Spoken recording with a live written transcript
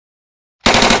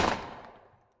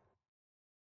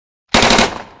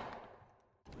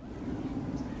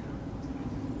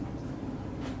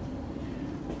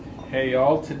Hey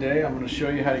y'all, today I'm going to show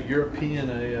you how to European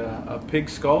a pig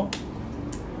skull.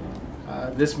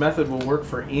 This method will work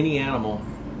for any animal.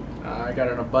 I got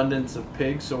an abundance of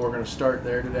pigs, so we're going to start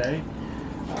there today.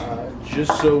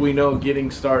 Just so we know, getting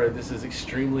started, this is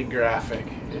extremely graphic.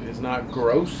 It is not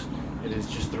gross, it is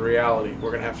just the reality.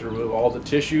 We're going to have to remove all the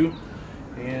tissue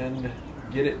and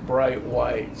get it bright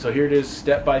white. So here it is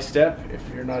step by step. If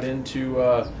you're not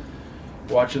into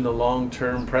watching the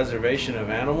long-term preservation of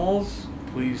animals,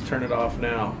 please turn it off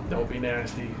now. Don't be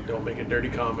nasty. Don't make a dirty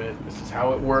comment. This is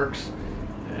how it works,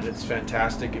 and it's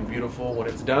fantastic and beautiful when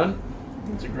it's done.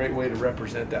 It's a great way to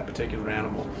represent that particular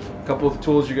animal. A couple of the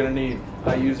tools you're going to need.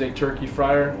 I use a turkey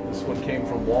fryer. This one came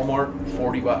from Walmart,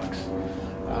 40 bucks.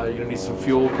 You're going to need some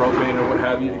fuel, propane, or what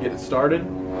have you to get it started.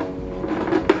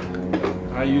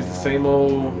 I use the same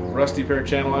old rusty pair of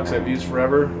channel locks I've used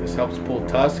forever. This helps pull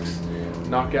tusks,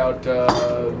 knock out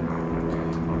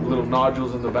little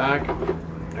nodules in the back.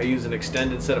 I use an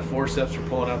extended set of forceps for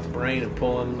pulling out the brain and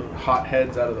pulling hot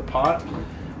heads out of the pot.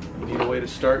 You need a way to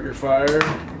start your fire,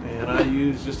 and I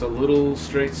use just a little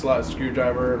straight slot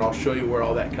screwdriver, and I'll show you where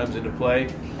all that comes into play.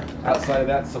 Outside of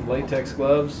that, some latex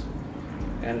gloves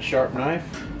and a sharp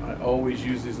knife. I always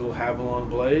use these little Havalon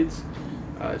blades.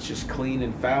 It's just clean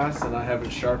and fast, and I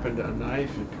haven't sharpened a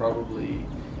knife in probably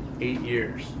 8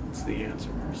 years. That's the answer.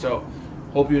 So,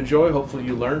 hope you enjoy. Hopefully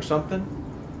you learned something.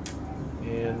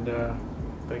 And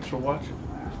thanks for watching.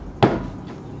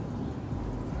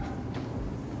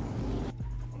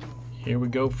 Here we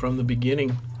go from the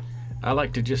beginning. I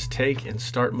like to just take and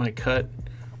start my cut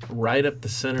right up the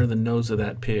center of the nose of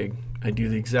that pig. I do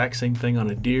the exact same thing on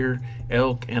a deer,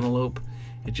 elk, antelope.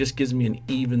 It just gives me an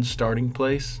even starting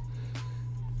place.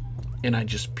 And I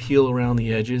just peel around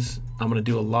the edges. I'm going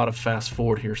to do a lot of fast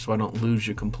forward here so I don't lose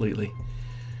you completely.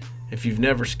 If you've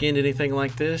never skinned anything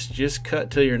like this, just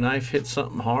cut till your knife hits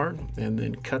something hard and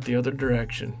then cut the other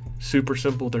direction. Super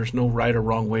simple. There's no right or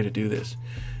wrong way to do this.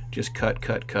 Just cut,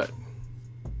 cut, cut.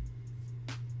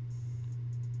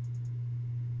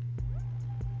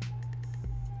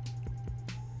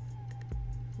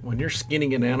 When you're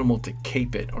skinning an animal to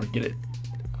cape it or get it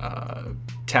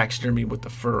taxidermy with the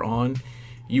fur on,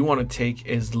 you want to take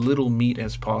as little meat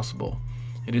as possible.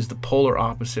 It is the polar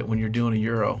opposite when you're doing a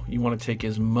Euro. You want to take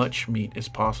as much meat as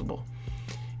possible.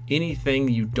 Anything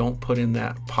you don't put in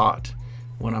that pot,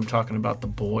 when I'm talking about the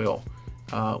boil,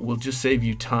 will just save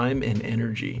you time and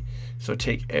energy. So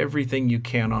take everything you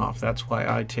can off. That's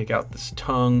why I take out this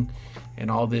tongue and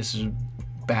all this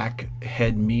back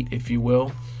head meat, if you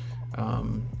will.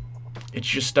 It's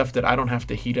just stuff that I don't have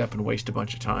to heat up and waste a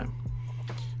bunch of time.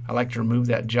 I like to remove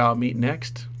that jaw meat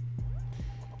next,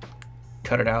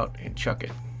 cut it out and chuck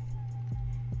it.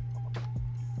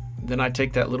 Then I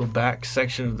take that little back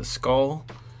section of the skull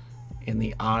and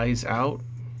the eyes out,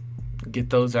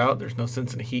 get those out. There's no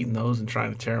sense in heating those and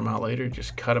trying to tear them out later.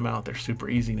 Just cut them out. They're super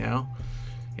easy now.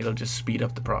 It'll just speed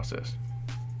up the process.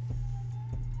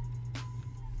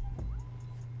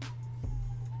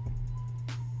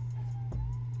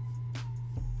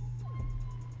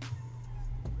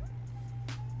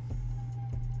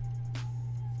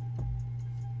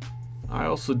 I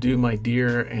also do my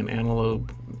deer and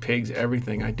antelope, pigs,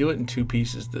 everything. I do it in two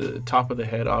pieces, the top of the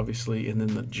head obviously, and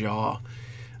then the jaw.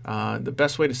 The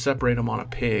best way to separate them on a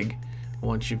pig,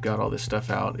 once you've got all this stuff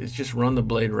out, is just run the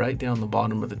blade right down the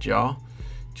bottom of the jaw,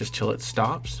 just till it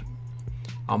stops.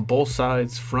 On both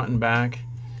sides, front and back,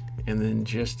 and then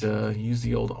just use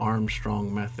the old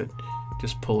Armstrong method.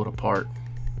 Just pull it apart.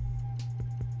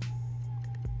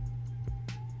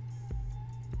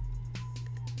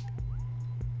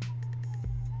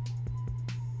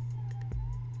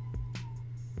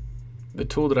 The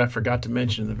tool that I forgot to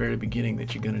mention in the very beginning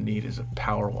that you're going to need is a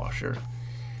power washer.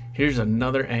 Here's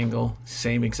another angle,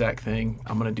 same exact thing.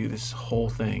 I'm going to do this whole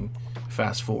thing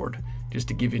fast forward just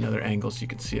to give you another angle so you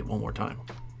can see it one more time.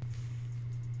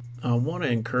 I want to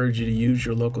encourage you to use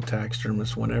your local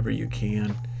taxidermist whenever you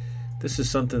can. This is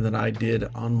something that I did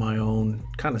on my own,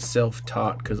 kind of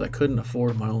self-taught because I couldn't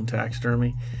afford my own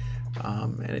taxidermy.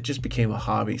 And it just became a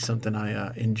hobby, something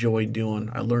I enjoyed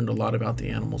doing. I learned a lot about the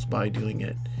animals by doing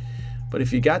it. But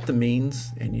if you got the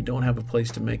means and you don't have a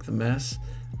place to make the mess,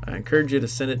 I encourage you to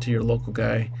send it to your local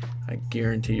guy. I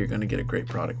guarantee you're going to get a great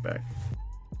product back.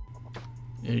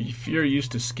 If you're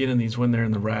used to skinning these when they're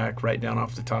in the rack, right down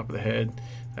off the top of the head,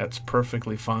 that's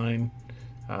perfectly fine.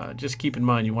 Just keep in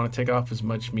mind you want to take off as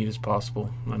much meat as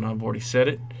possible. I know I've already said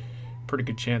it. Pretty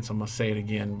good chance I'm going to say it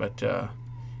again, but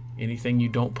anything you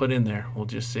don't put in there will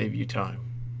just save you time.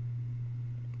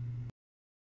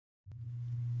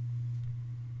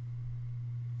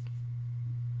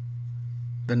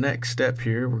 The next step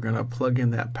here, we're going to plug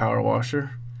in that power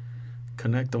washer.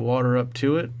 Connect the water up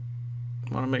to it.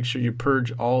 Want to make sure you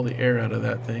purge all the air out of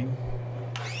that thing.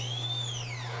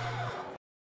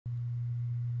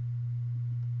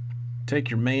 Take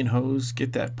your main hose,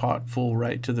 get that pot full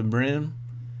right to the brim,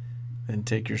 then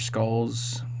take your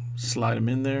skulls, slide them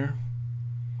in there,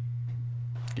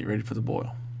 get ready for the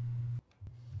boil.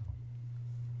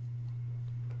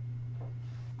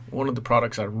 One of the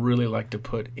products I really like to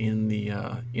put in the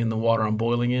water I'm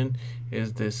boiling in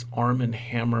is this Arm &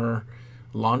 Hammer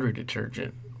laundry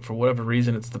detergent. For whatever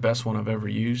reason, it's the best one I've ever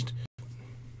used.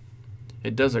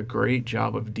 It does a great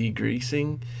job of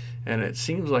degreasing, and it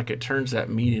seems like it turns that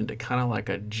meat into kind of like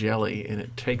a jelly, and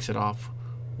it takes it off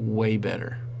way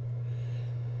better.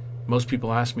 Most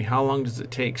people ask me, how long does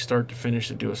it take start to finish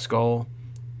to do a skull?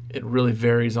 It really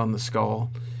varies on the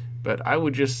skull, but I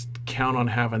would just count on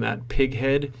having that pig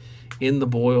head in the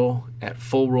boil at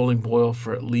full rolling boil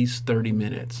for at least 30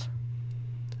 minutes.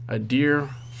 A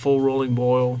deer, full rolling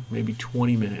boil, maybe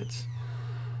 20 minutes.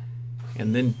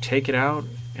 And then take it out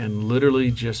and literally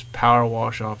just power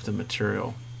wash off the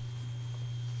material.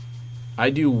 I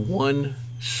do one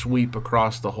sweep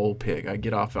across the whole pig. I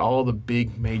get off all the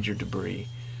big major debris.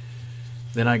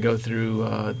 Then I go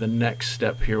through the next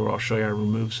step here where I'll show you I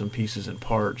remove some pieces and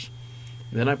parts.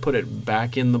 Then I put it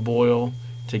back in the boil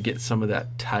to get some of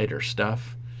that tighter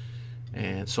stuff.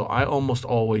 And so I almost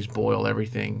always boil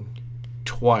everything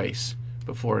twice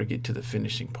before I get to the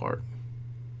finishing part.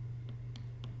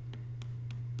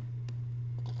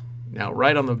 Now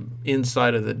right on the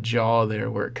inside of the jaw there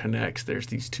where it connects, there's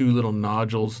these two little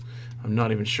nodules. I'm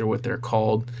not even sure what they're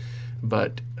called,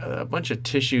 but a bunch of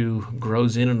tissue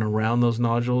grows in and around those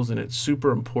nodules, and it's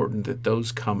super important that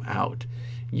those come out.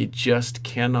 You just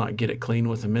cannot get it clean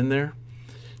with them in there.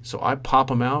 So I pop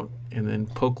them out and then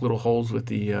poke little holes with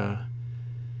the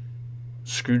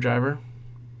screwdriver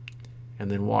and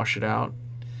then wash it out.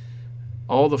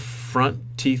 All the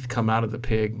front teeth come out of the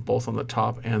pig, both on the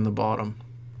top and the bottom.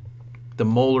 The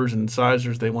molars and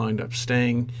incisors, they wind up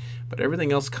staying, but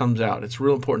everything else comes out. It's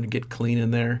real important to get clean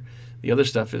in there. The other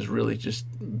stuff is really just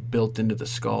built into the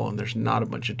skull, and there's not a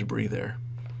bunch of debris there.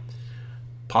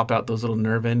 Pop out those little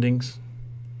nerve endings.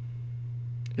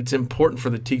 It's important for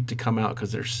the teeth to come out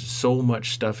because there's so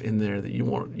much stuff in there that you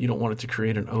don't want it to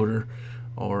create an odor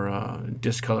or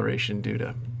discoloration due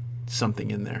to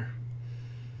something in there.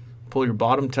 Pull your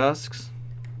bottom tusks,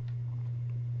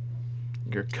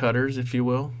 your cutters, if you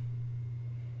will.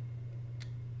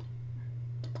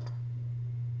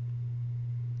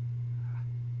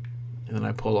 And then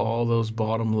I pull all those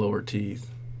bottom lower teeth,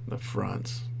 the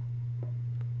fronts.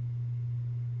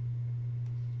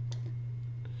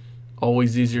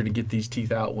 Always easier to get these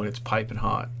teeth out when it's piping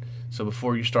hot. So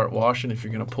before you start washing, if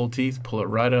you're going to pull teeth, pull it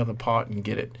right out of the pot and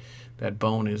get it. That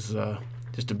bone is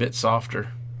just a bit softer.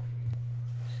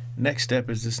 Next step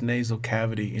is this nasal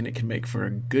cavity, and it can make for a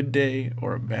good day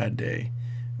or a bad day.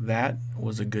 That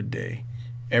was a good day.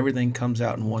 Everything comes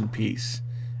out in one piece.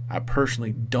 I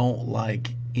personally don't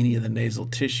like any of the nasal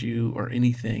tissue or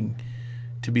anything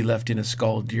to be left in a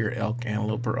skull, deer, elk,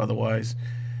 antelope, or otherwise.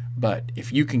 But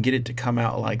if you can get it to come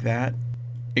out like that,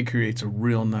 it creates a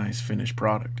real nice finished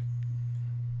product.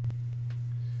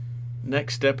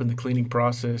 Next step in the cleaning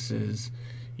process is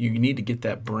you need to get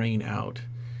that brain out.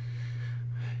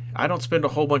 I don't spend a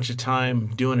whole bunch of time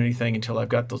doing anything until I've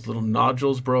got those little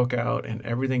nodules broke out and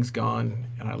everything's gone,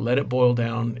 and I let it boil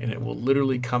down, and it will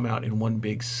literally come out in one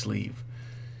big sleeve.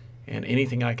 And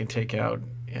anything I can take out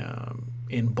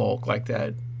in bulk, like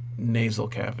that nasal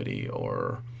cavity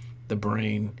or the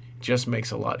brain, just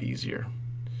makes it a lot easier.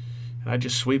 And I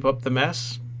just sweep up the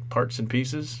mess, parts and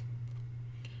pieces.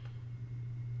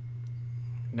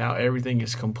 Now everything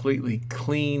is completely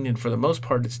clean, and for the most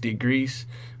part it's degreased.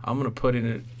 I'm going to put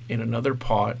it in another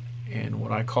pot in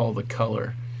what I call the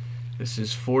color. This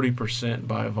is 40%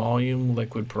 by volume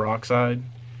liquid peroxide.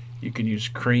 You can use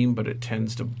cream, but it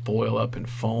tends to boil up and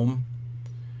foam.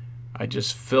 I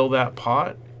just fill that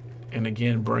pot and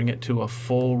again bring it to a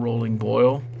full rolling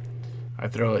boil. I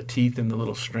throw a teeth in the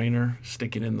little strainer,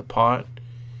 stick it in the pot.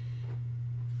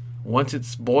 Once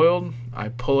it's boiled, I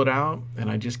pull it out and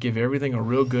I just give everything a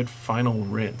real good final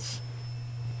rinse.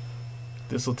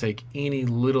 This will take any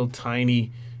little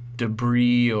tiny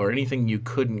debris or anything you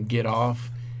couldn't get off.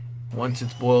 Once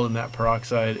it's boiled in that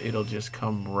peroxide, it'll just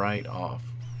come right off.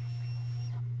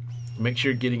 Make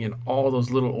sure you're getting in all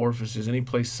those little orifices, any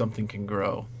place something can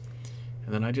grow.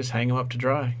 And then I just hang them up to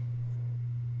dry.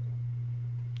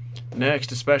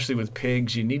 Next, especially with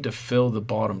pigs, you need to fill the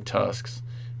bottom tusks.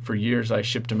 For years I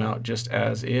shipped them out just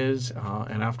as is,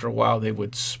 and after a while they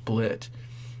would split.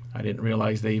 I didn't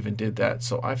realize they even did that.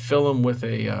 So I fill them with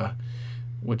a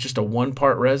with just a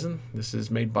 1-part resin. This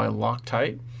is made by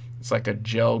Loctite. It's like a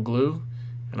gel glue,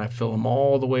 and I fill them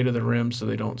all the way to the rim so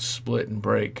they don't split and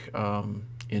break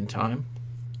in time.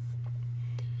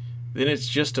 Then it's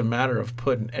just a matter of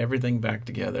putting everything back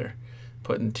together,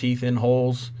 putting teeth in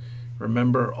holes.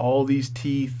 Remember, all these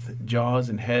teeth, jaws,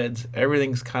 and heads,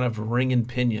 everything's kind of ring and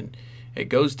pinion. It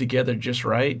goes together just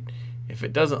right. If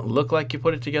it doesn't look like you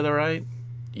put it together right,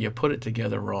 you put it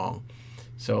together wrong.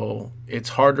 So it's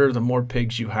harder the more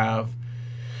pigs you have.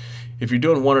 If you're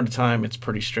doing one at a time, it's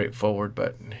pretty straightforward,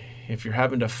 but if you're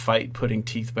having to fight putting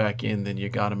teeth back in, then you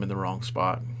got them in the wrong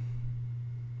spot.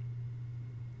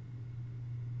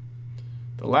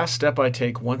 The last step I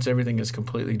take once everything is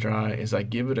completely dry is I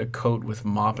give it a coat with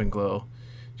Mop and Glow.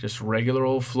 Just regular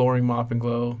old flooring Mop and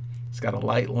Glow. It's got a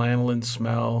light lanolin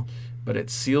smell, but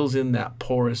it seals in that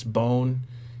porous bone,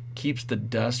 keeps the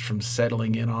dust from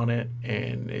settling in on it,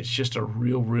 and it's just a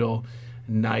real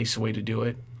nice way to do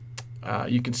it.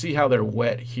 You can see how they're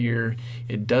wet here.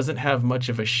 It doesn't have much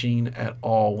of a sheen at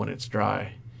all when it's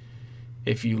dry.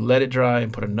 If you let it dry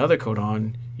and put another coat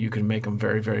on, you can make them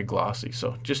very glossy.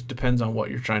 So it just depends on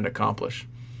what you're trying to accomplish.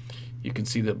 You can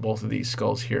see that both of these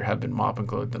skulls here have been Mop and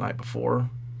Glowed the night before.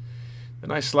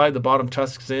 Then I slide the bottom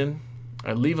tusks in.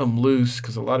 I leave them loose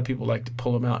because a lot of people like to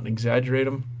pull them out and exaggerate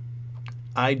them.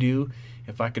 I do.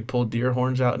 If I could pull deer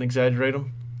horns out and exaggerate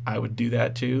them, I would do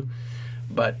that too.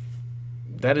 But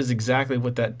that is exactly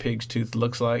what that pig's tooth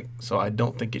looks like, so I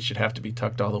don't think it should have to be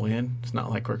tucked all the way in. It's not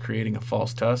like we're creating a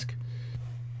false tusk.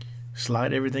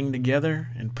 Slide everything together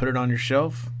and put it on your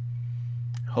shelf.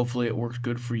 Hopefully it works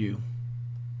good for you.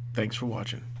 Thanks for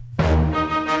watching.